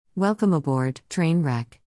Welcome aboard,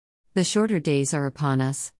 Trainwreck. The shorter days are upon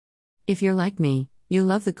us. If you're like me, you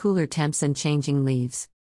love the cooler temps and changing leaves.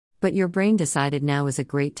 But your brain decided now is a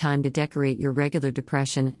great time to decorate your regular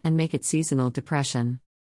depression and make it seasonal depression.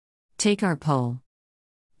 Take our poll.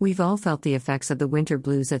 We've all felt the effects of the winter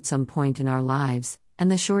blues at some point in our lives,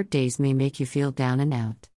 and the short days may make you feel down and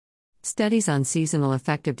out. Studies on seasonal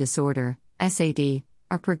affective disorder, SAD,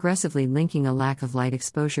 are progressively linking a lack of light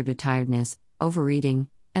exposure to tiredness, overeating,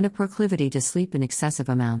 and a proclivity to sleep in excessive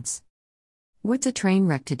amounts. What's a train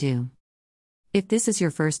wreck to do? If this is your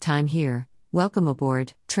first time here, welcome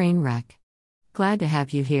aboard, Trainwreck. Glad to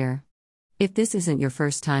have you here. If this isn't your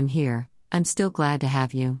first time here, I'm still glad to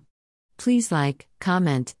have you. Please like,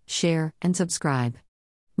 comment, share, and subscribe.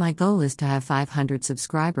 My goal is to have 500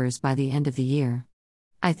 subscribers by the end of the year.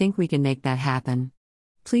 I think we can make that happen.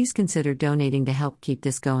 Please consider donating to help keep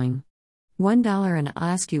this going. $1 and I'll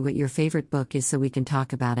ask you what your favorite book is so we can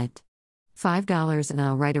talk about it. $5 and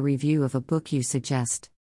I'll write a review of a book you suggest.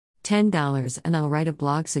 $10 and I'll write a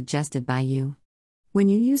blog suggested by you. When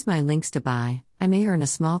you use my links to buy, I may earn a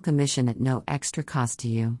small commission at no extra cost to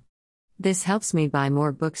you. This helps me buy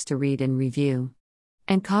more books to read and review.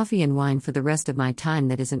 And coffee and wine for the rest of my time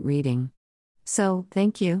that isn't reading. So,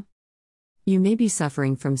 thank you. You may be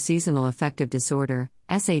suffering from seasonal affective disorder,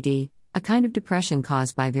 SAD, a kind of depression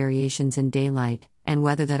caused by variations in daylight and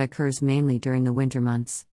weather that occurs mainly during the winter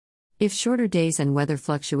months. If shorter days and weather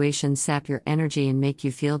fluctuations sap your energy and make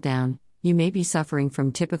you feel down, you may be suffering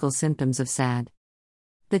from typical symptoms of SAD.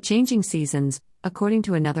 The changing seasons, according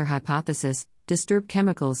to another hypothesis, disturb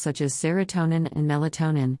chemicals such as serotonin and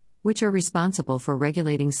melatonin, which are responsible for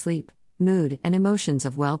regulating sleep, mood, and emotions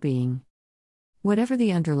of well-being. Whatever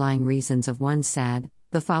the underlying reasons of one's SAD,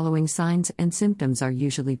 the following signs and symptoms are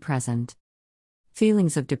usually present.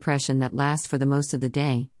 Feelings of depression that last for the most of the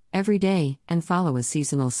day, every day, and follow a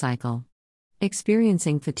seasonal cycle.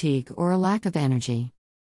 Experiencing fatigue or a lack of energy.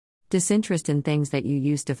 Disinterest in things that you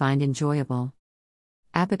used to find enjoyable.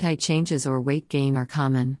 Appetite changes or weight gain are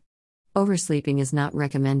common. Oversleeping is not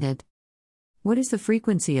recommended. What is the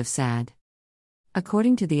frequency of SAD?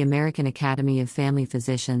 According to the American Academy of Family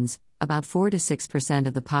Physicians, about 4 to 6%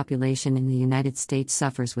 of the population in the United States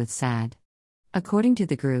suffers with SAD. According to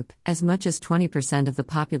the group, as much as 20% of the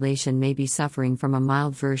population may be suffering from a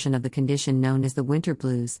mild version of the condition known as the winter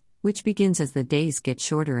blues, which begins as the days get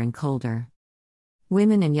shorter and colder.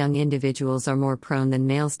 Women and young individuals are more prone than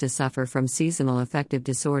males to suffer from seasonal affective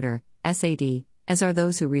disorder, SAD, as are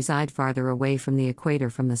those who reside farther away from the equator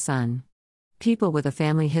from the sun. People with a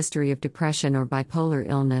family history of depression or bipolar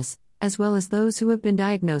illness, as well as those who have been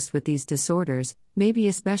diagnosed with these disorders, may be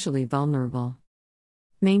especially vulnerable.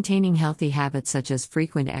 Maintaining healthy habits such as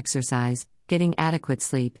frequent exercise, getting adequate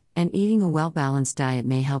sleep, and eating a well-balanced diet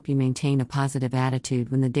may help you maintain a positive attitude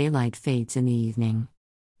when the daylight fades in the evening.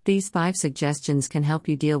 These 5 suggestions can help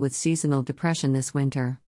you deal with seasonal depression this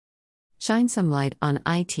winter. Shine some light on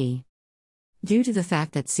IT. Due to the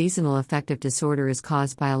fact that seasonal affective disorder is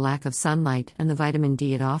caused by a lack of sunlight and the vitamin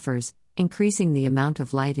D it offers, increasing the amount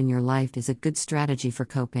of light in your life is a good strategy for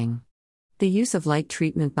coping. The use of light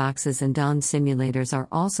treatment boxes and dawn simulators are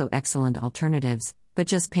also excellent alternatives, but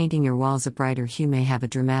just painting your walls a brighter hue may have a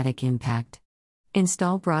dramatic impact.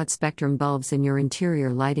 Install broad-spectrum bulbs in your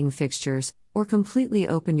interior lighting fixtures, or completely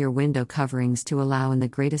open your window coverings to allow in the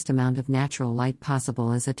greatest amount of natural light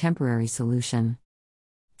possible as a temporary solution.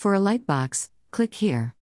 For a light box, click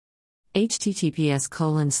here.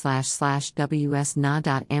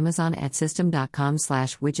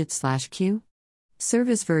 https://ws.na.amazon@system.com/widget/q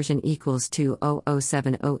Service version equals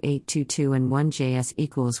 200708222 and 1JS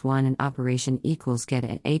equals 1 and operation equals get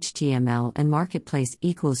at HTML and marketplace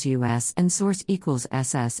equals US and source equals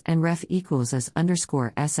SS and ref equals as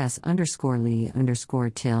underscore SS underscore Lee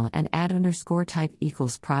underscore till and add underscore type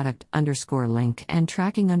equals product underscore link and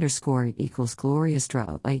tracking underscore equals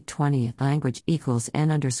Gloriastra 820 language equals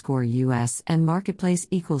N underscore US and marketplace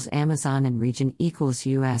equals Amazon and region equals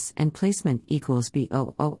US and placement equals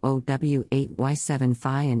B000W8Y7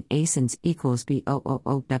 Phi and ASINs equals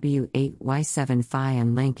B000W8Y7 Phi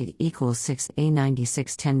and link it equals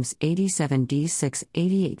 6A96 Thames 87D6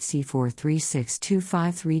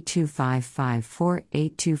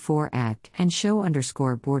 88C4362532554 at and show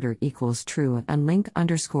underscore border equals true and link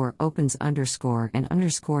underscore opens underscore and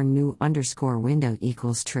underscore new underscore window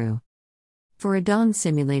equals true. For a dawn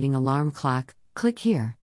simulating alarm clock, click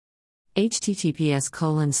here.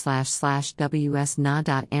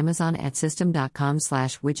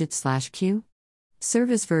 https://ws.na.amazon@system.com/widget/q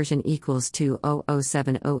Service version equals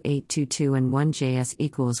 20070822 and 1JS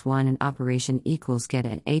equals 1 and operation equals get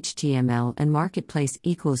at HTML and marketplace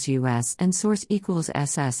equals US and source equals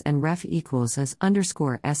SS and ref equals as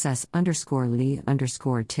underscore SS underscore Lee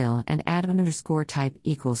underscore till and add underscore type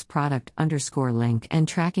equals product underscore link and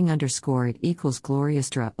tracking underscore it equals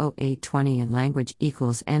Gloriastra 0820 and language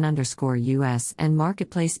equals N underscore US and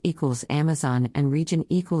marketplace equals Amazon and region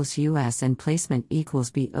equals US and placement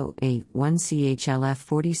equals B081CHLF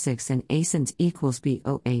 46 and ASINs equals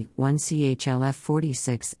B081CHLF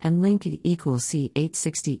 46 and link equals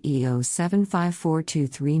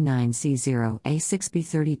C860EO754239C0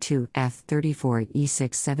 A6B32 F34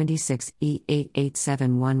 E676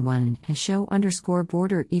 E88711 and show underscore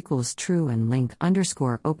border equals true and link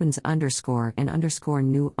underscore opens underscore and underscore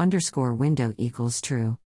new underscore window equals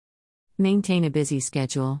true. Maintain a busy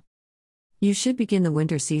schedule. You should begin the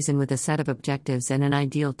winter season with a set of objectives and an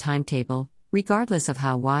ideal timetable, regardless of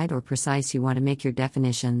how wide or precise you want to make your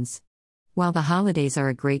definitions. While the holidays are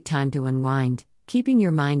a great time to unwind, keeping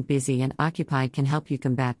your mind busy and occupied can help you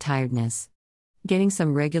combat tiredness. Getting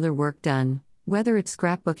some regular work done, whether it's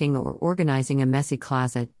scrapbooking or organizing a messy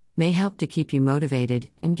closet, may help to keep you motivated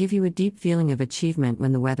and give you a deep feeling of achievement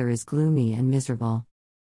when the weather is gloomy and miserable.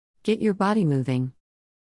 Get your body moving.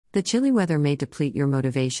 The chilly weather may deplete your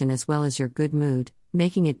motivation as well as your good mood,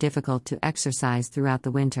 making it difficult to exercise throughout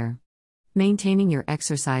the winter. Maintaining your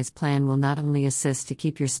exercise plan will not only assist to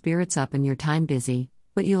keep your spirits up and your time busy,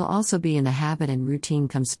 but you'll also be in the habit and routine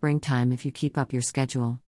come springtime if you keep up your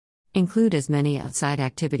schedule. Include as many outside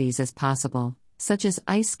activities as possible, such as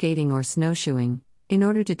ice skating or snowshoeing, in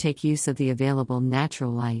order to take use of the available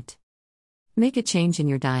natural light. Make a change in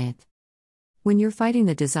your diet. When you're fighting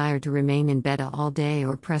the desire to remain in bed all day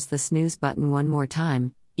or press the snooze button one more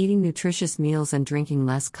time, eating nutritious meals and drinking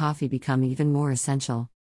less coffee become even more essential.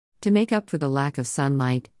 To make up for the lack of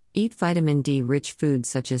sunlight, eat vitamin D-rich foods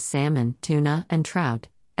such as salmon, tuna, and trout,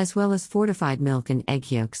 as well as fortified milk and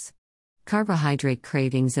egg yolks. Carbohydrate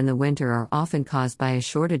cravings in the winter are often caused by a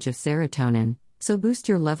shortage of serotonin, so boost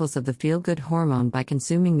your levels of the feel-good hormone by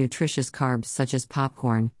consuming nutritious carbs such as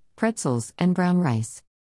popcorn, pretzels, and brown rice.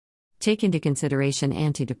 Take into consideration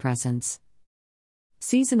antidepressants.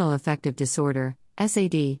 Seasonal affective disorder,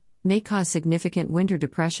 SAD, may cause significant winter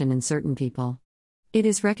depression in certain people. It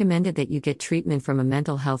is recommended that you get treatment from a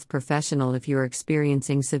mental health professional if you are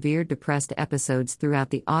experiencing severe depressed episodes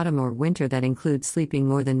throughout the autumn or winter that include sleeping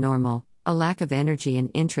more than normal, a lack of energy and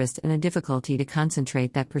interest, and a difficulty to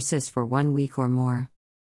concentrate that persists for 1 week or more.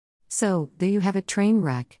 So, there you have it, train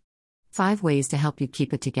wreck. 5 ways to help you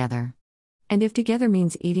keep it together. And if together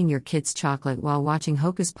means eating your kids' chocolate while watching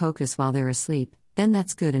Hocus Pocus while they're asleep, then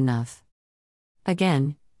that's good enough.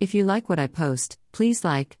 Again, if you like what I post, please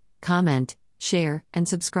like, comment, share, and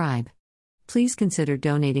subscribe. Please consider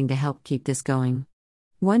donating to help keep this going.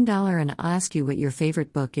 $1 and I'll ask you what your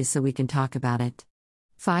favorite book is so we can talk about it.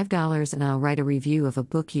 $5 and I'll write a review of a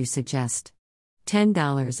book you suggest.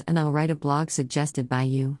 $10 and I'll write a blog suggested by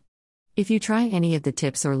you. If you try any of the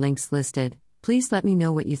tips or links listed, please let me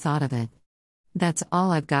know what you thought of it. That's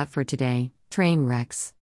all I've got for today, train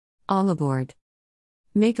wrecks. All aboard.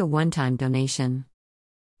 Make a one-time donation.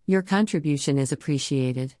 Your contribution is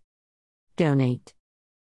appreciated. Donate.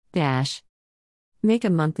 Make a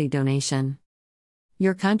monthly donation.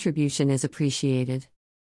 Your contribution is appreciated.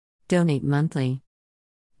 Donate monthly.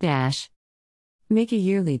 Make a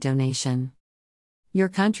yearly donation. Your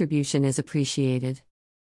contribution is appreciated.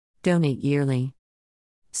 Donate yearly.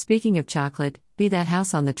 Speaking of chocolate, be that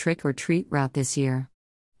house on the trick or treat route this year.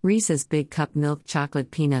 Reese's Big Cup Milk Chocolate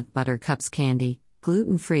Peanut Butter Cups Candy,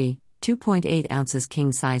 gluten-free, 2.8 ounces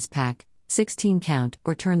king-size pack, 16 count,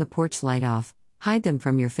 or turn the porch light off, hide them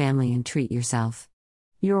from your family and treat yourself.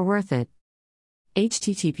 You're worth it.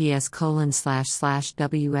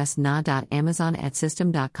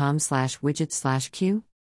 https://wsna.amazon@system.com/widget/q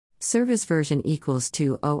Service version equals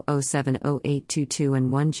 20070822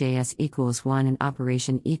 and 1JS equals 1 and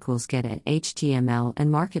operation equals get at HTML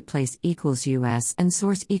and marketplace equals US and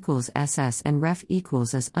source equals SS and ref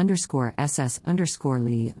equals as underscore SS underscore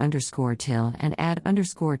Lee underscore till and add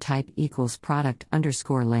underscore type equals product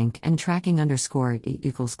underscore link and tracking underscore it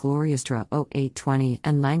equals Gloriastra 0820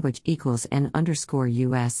 and language equals N underscore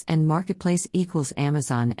US and marketplace equals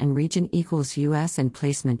Amazon and region equals US and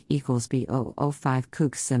placement equals B005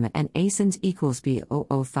 Cooksim and ASINs equals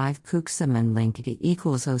B005 Cooksim and link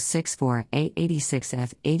equals 064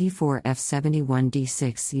 A86F 84 F71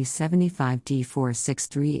 D6 C75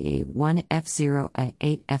 D46381 F0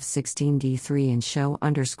 A8 F16 D3 and show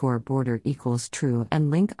underscore border equals true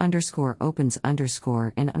and link underscore opens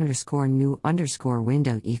underscore and underscore new underscore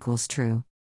window equals true.